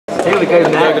Here we go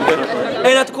now.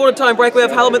 And at the quarter time break, we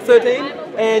have Hallam at 13.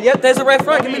 And yep, there's a ref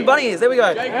right. Give me the bunny ears. There we go.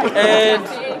 And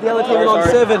the other team on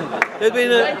 7. There's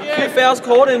been a few fouls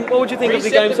called. And what would you think of the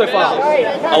game so far?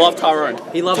 I love Tyrone.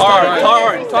 He loves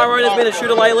Tyrone. Tyrone has been a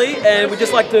shooter lately, and we'd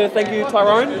just like to thank you,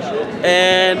 Tyrone.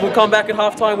 And we'll come back at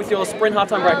halftime with your sprint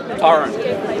halftime break, Tyrone.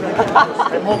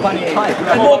 And more bunny ears.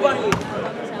 And more bunny ears.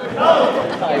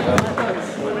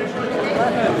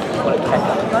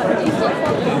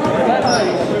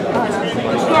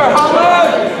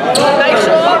 Make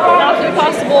sure after you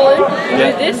pass the ball in, do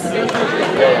this.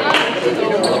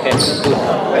 Okay, good. I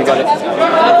got it.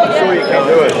 I'm sure you can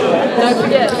do it. Don't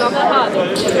forget, it's not that hard.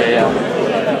 Yeah.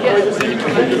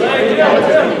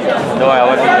 No, I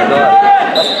wasn't going to do it.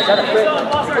 Is that a threat?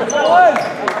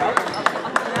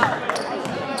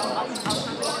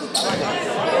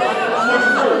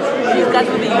 You've got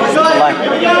to be used.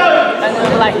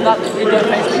 Like not in your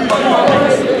face.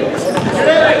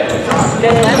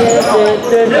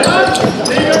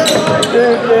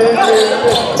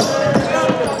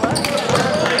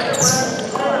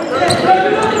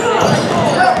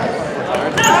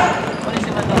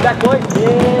 Back boy.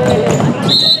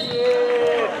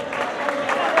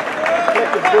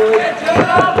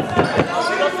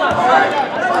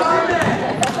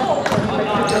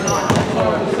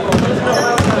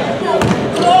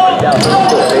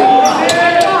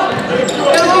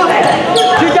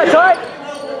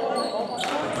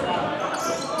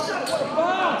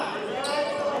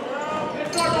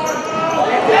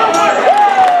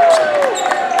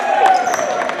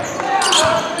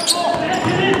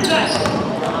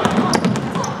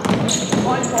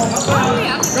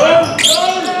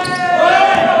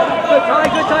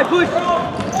 Good time, push!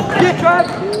 Get trap!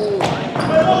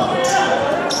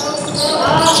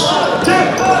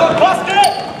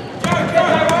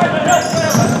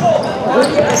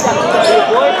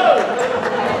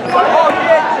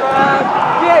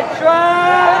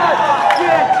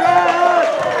 Get trap!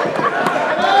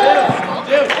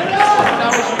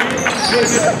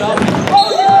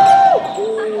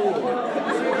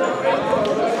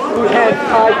 Good hand,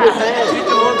 Ty, good hand.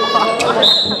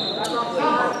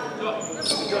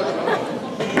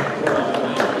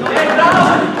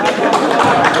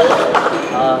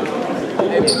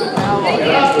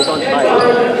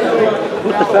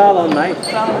 Put the foul on, mate.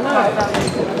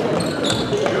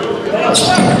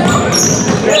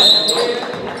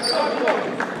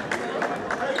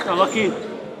 Oh, lucky. You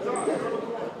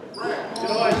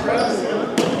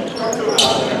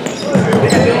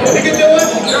can do it.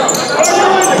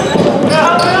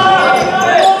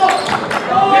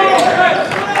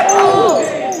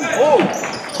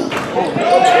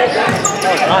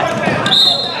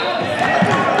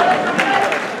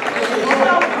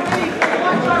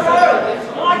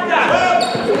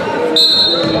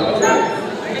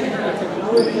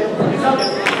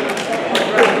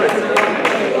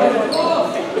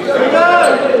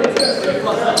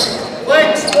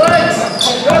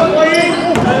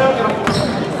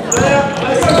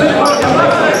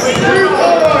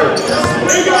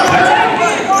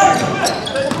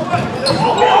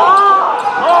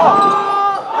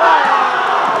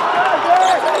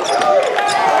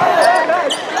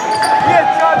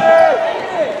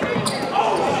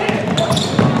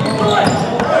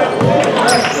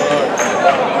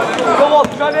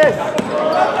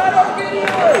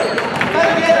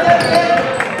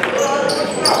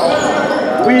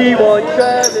 We want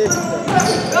Travis.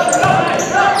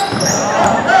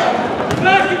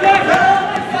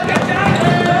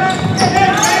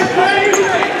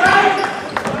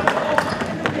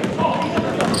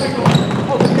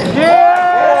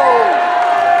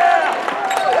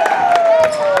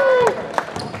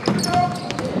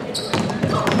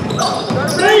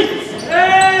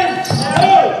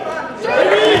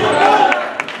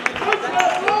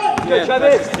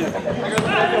 Travis.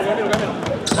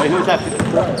 Hey, who's that?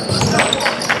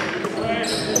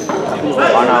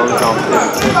 Oh no, who's on?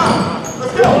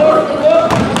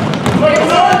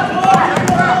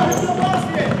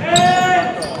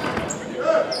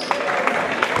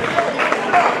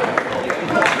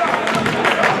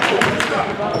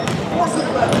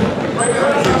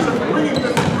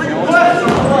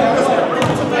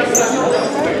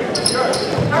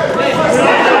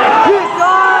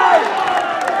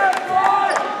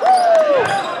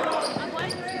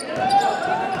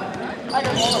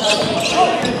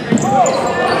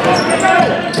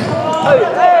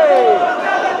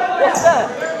 What's that?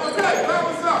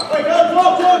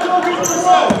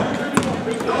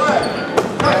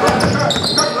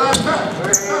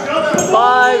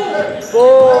 5,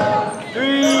 4,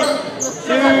 3,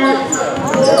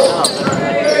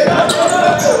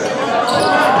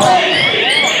 2.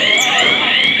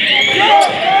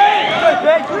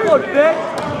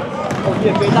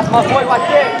 Yeah, babe, that's my boy right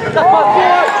there. That's my boy.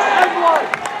 Everyone.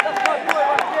 That's my boy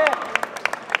right there.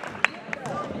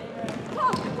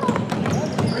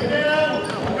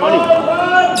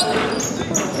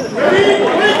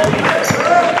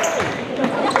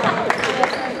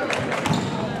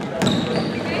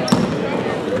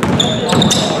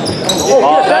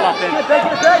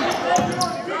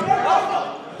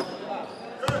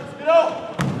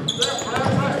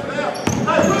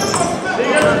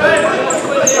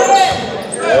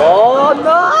 Oh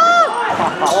no!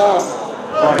 Oh,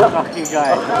 fucking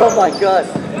guy. Oh my god.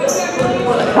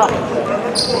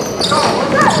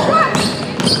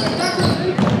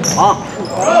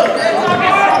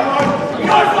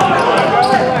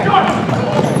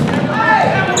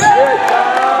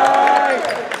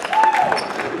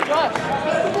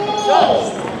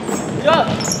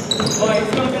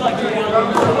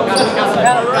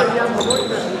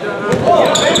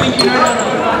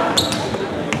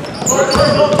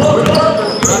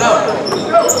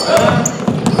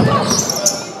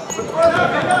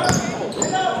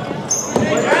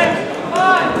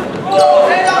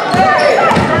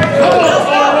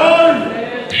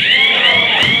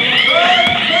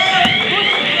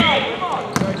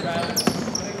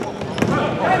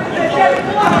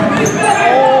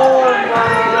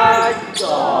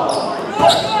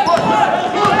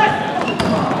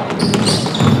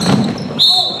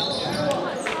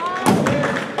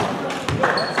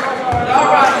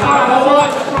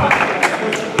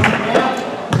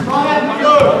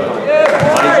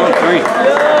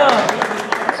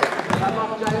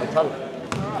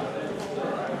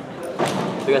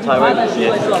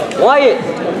 Wyatt!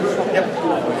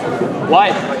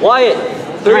 Wyatt!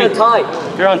 3 on Ty.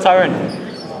 3 on Tyrone.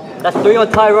 That's 3 on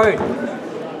Tyrone.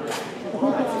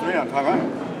 3 on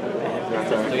Tyrone.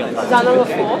 Is that number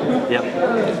 4? Yep.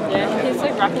 Yeah, he's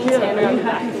like wrapping his hand around the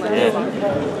back. Like, Yeah.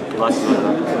 He likes to do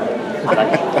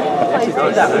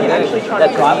that.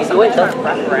 That's right. So wait, that's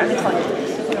wrap around.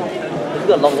 He's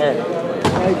got long hair.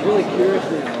 He's really curious.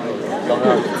 Long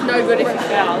arms. it's no good if he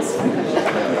fouls.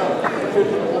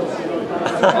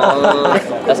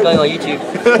 That's going on YouTube.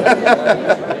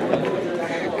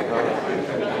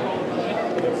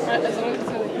 Right, as long as it's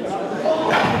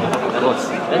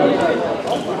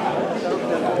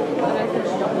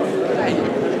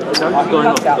on I'm going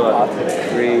off to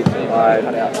 3, 5,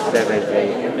 7,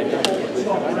 8.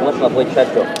 What's my boy Chad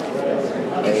got?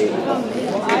 8.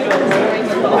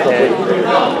 What's my boy?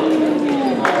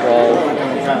 12.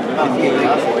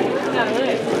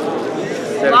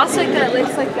 Last week that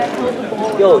looks like they held the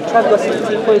ball. Yo, Chad got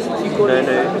 16 points in 2 quarters.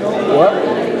 No. What?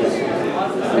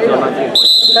 He's got 19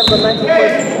 points. Chad got 19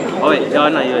 points. Oh wait, no,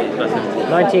 he's got 17.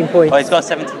 19 points. Oh, he's got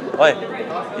 17. Oh, wait.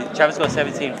 Travis got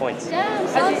 17 points. Damn,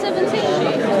 son 17.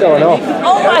 What's going on?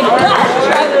 Oh my gosh,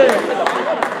 Travis!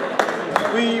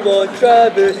 We want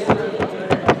Travis.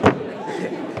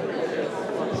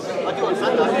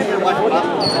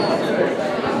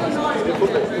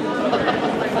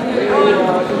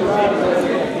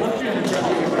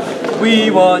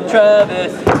 We want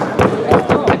Travis.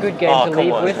 A good game to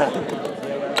leave with.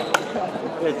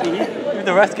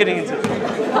 The ref's getting into it.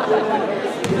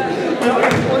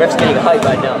 Ref's getting hype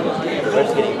right now.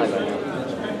 Ref's getting hype right now.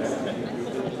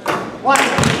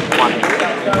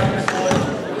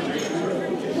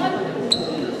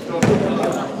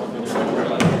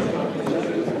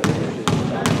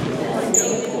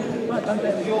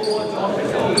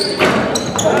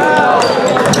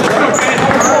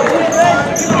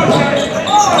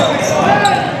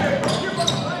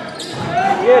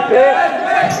 Yeah, bitch.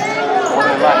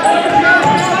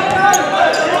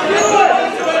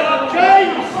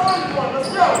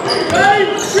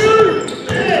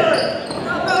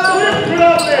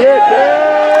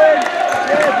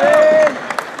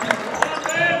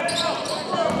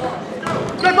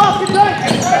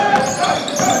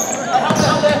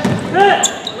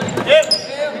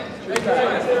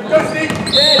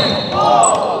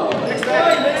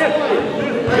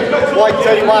 White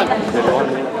 31.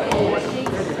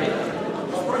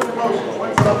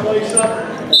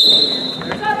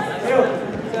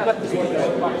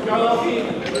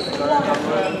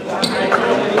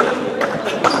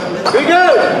 Here we go!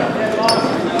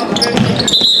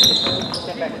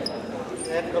 Step back.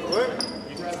 You have to go through.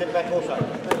 You can step back also.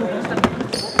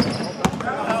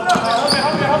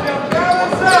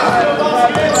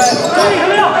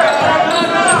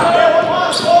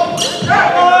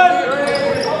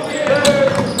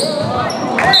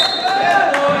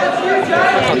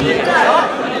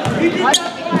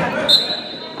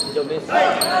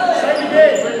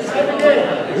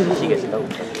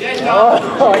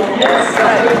 Oh, yes!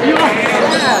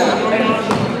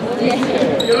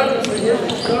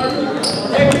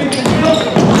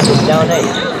 Down 8.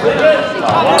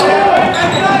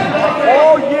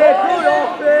 Oh yeah, good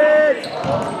offense!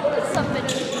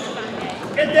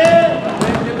 Get there!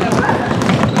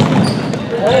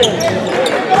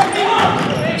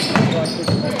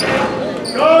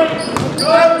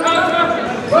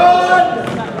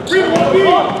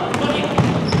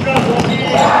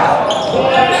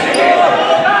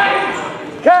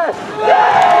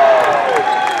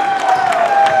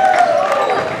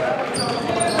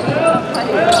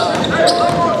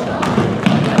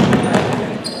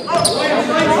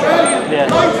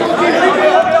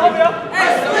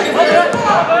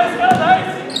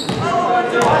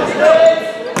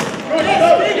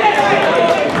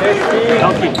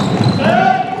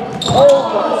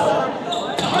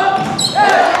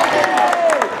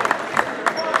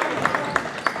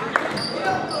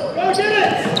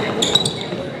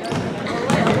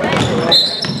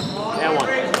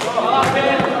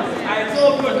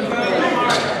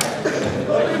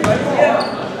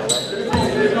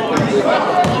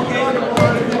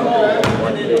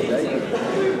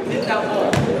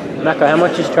 Mecca, how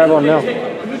much is Trevor on now?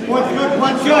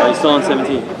 He's still on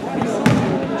 17.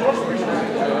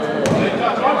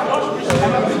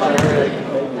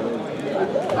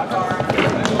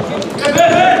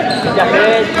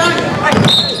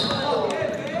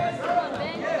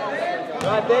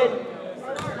 Right, Ben.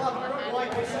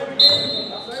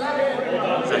 Is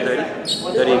that 30?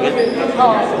 30 again?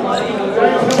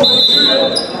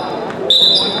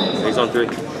 He's on 3.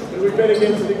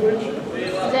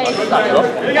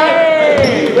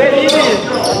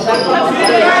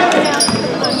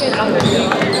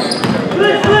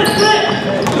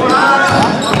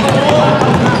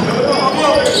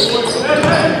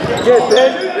 Yes,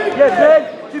 Ben. Yes, Ben.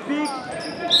 Too big.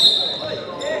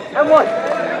 And what?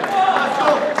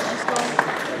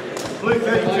 Blue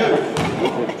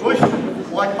 32. Push.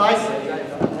 White base.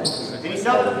 Finish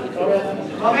up. Come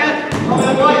out. Come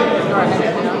out right.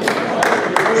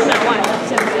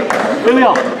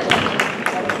 William.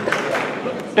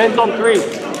 Ben's on 3.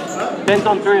 Ben's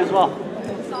on 3 as well.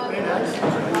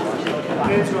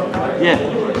 Yeah.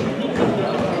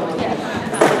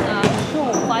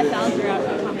 Sure, 5,000 out.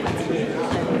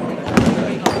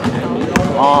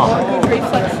 Oh.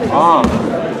 Reflexes. Oh.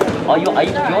 Oh, you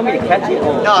want me to catch it? Or?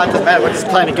 No, it doesn't matter. We're just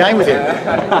playing a game with him.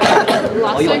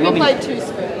 Last you week we want me to- played 2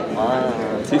 squares. Ah.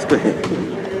 2 square.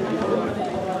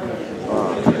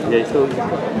 Yeah, he's still.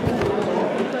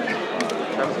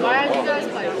 Why aren't you guys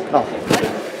playing?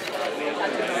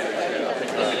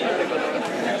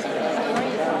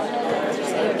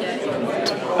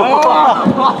 I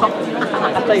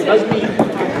thought you must be.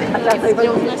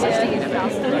 There was no such thing as foul.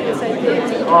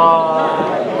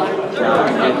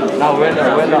 No, we're in the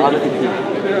other team.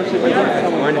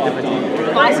 We're in a different team.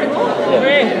 Bicycle? We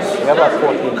have like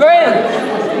 14.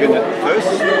 You're in the first?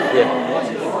 Yeah.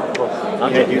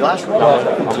 Yeah, you last one? No,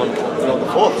 I'm on. You're on the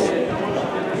fourth.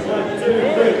 You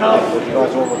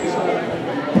guys all look the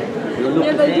same.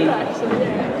 Yeah, they do actually,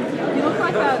 yeah. You look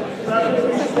like a...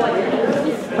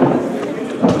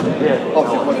 Yeah. Oh,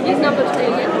 He's number 3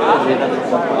 again.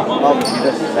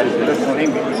 that's not him.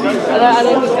 Because he's, I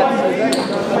don't think that's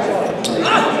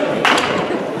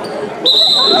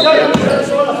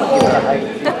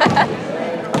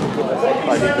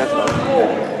I think that's not.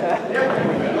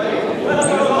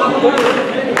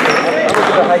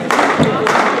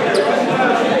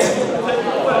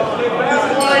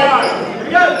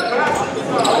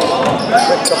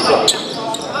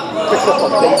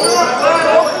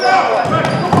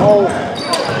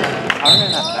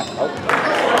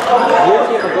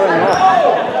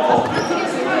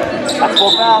 That's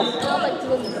 4 fouls.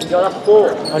 Yo, that's 4.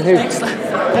 On who?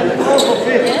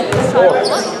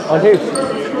 On who?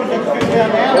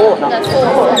 That's 4.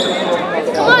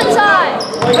 Come on, Ty!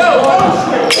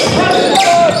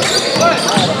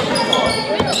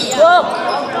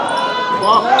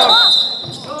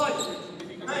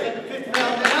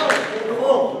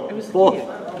 It was 4.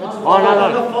 Oh, no.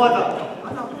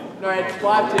 No, it's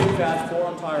 5-2 fast, 4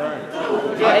 on Tyrone.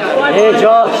 Hey,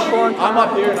 Josh. I'm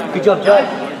up here and I'm Good job, Joe.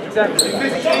 No.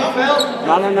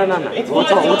 We'll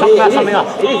talk about something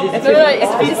else. It's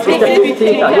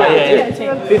 15 fouls.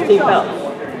 Yeah. 15 fouls.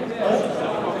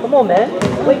 Come on, man.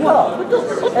 Wake up. What are you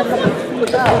talking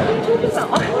about?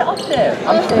 I had it up there. I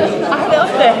had it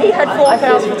up there. He had 4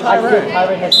 fouls for Tyrone.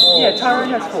 Tyrone has 4. Yeah, Tyrone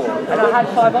has 4. And I had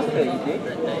 5 up there, you did?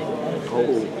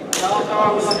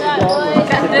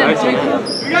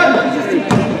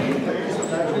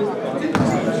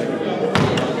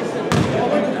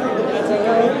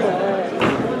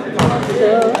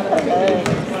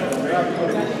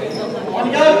 On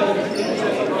you go.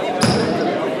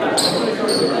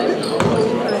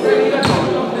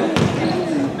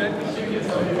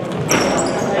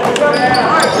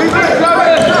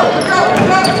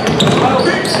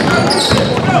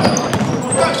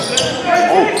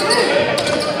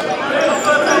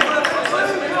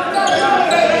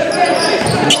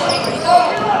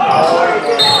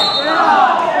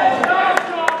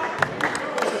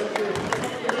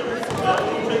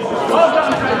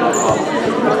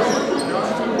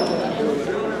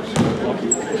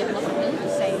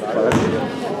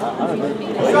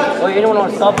 Oi, anyone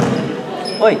want to sub?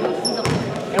 Oi,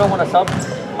 anyone want to sub?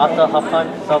 After halftime,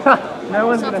 sub. No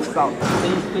one's gonna stop.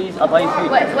 Please, I'll buy you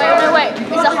food. Wait. Is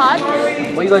it hard?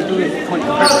 What you guys do is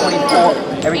press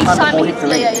 24 every Each time the time ball it hits the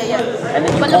hits, ring. yeah. And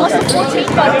then you But pause what's the it.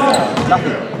 14 button?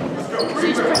 Nothing. So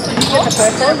you just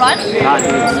press 24 and run? Nah, dude.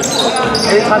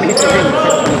 Every time it hits the ring, you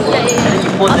press 24. Yeah. And then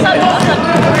you pause it.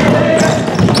 I'll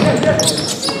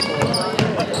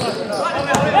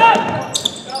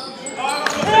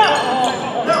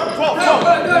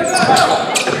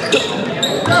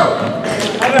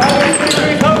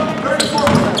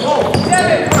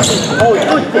Oh,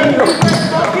 good, there you go.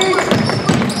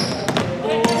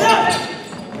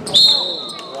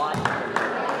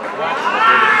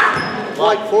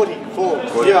 Like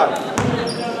 44, 0.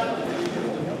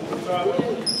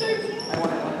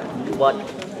 What?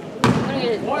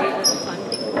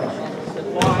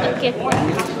 Okay.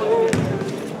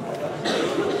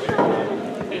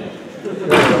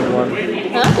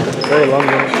 Huh? Very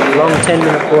long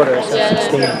 10-minute quarter, so Yeah,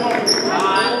 16.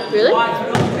 Really?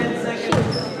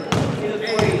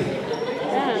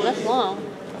 Damn, that's long.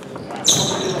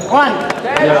 No, I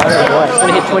don't know why. It's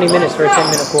gonna hit 20 minutes for a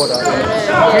 10-minute quarter.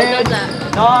 Yeah, it does that.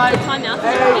 9, Time out. 8,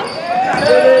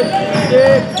 7,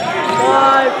 6,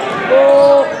 5,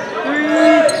 4, 3,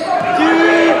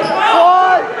 2,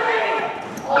 1.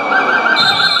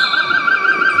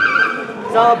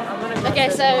 Sub. Okay,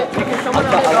 so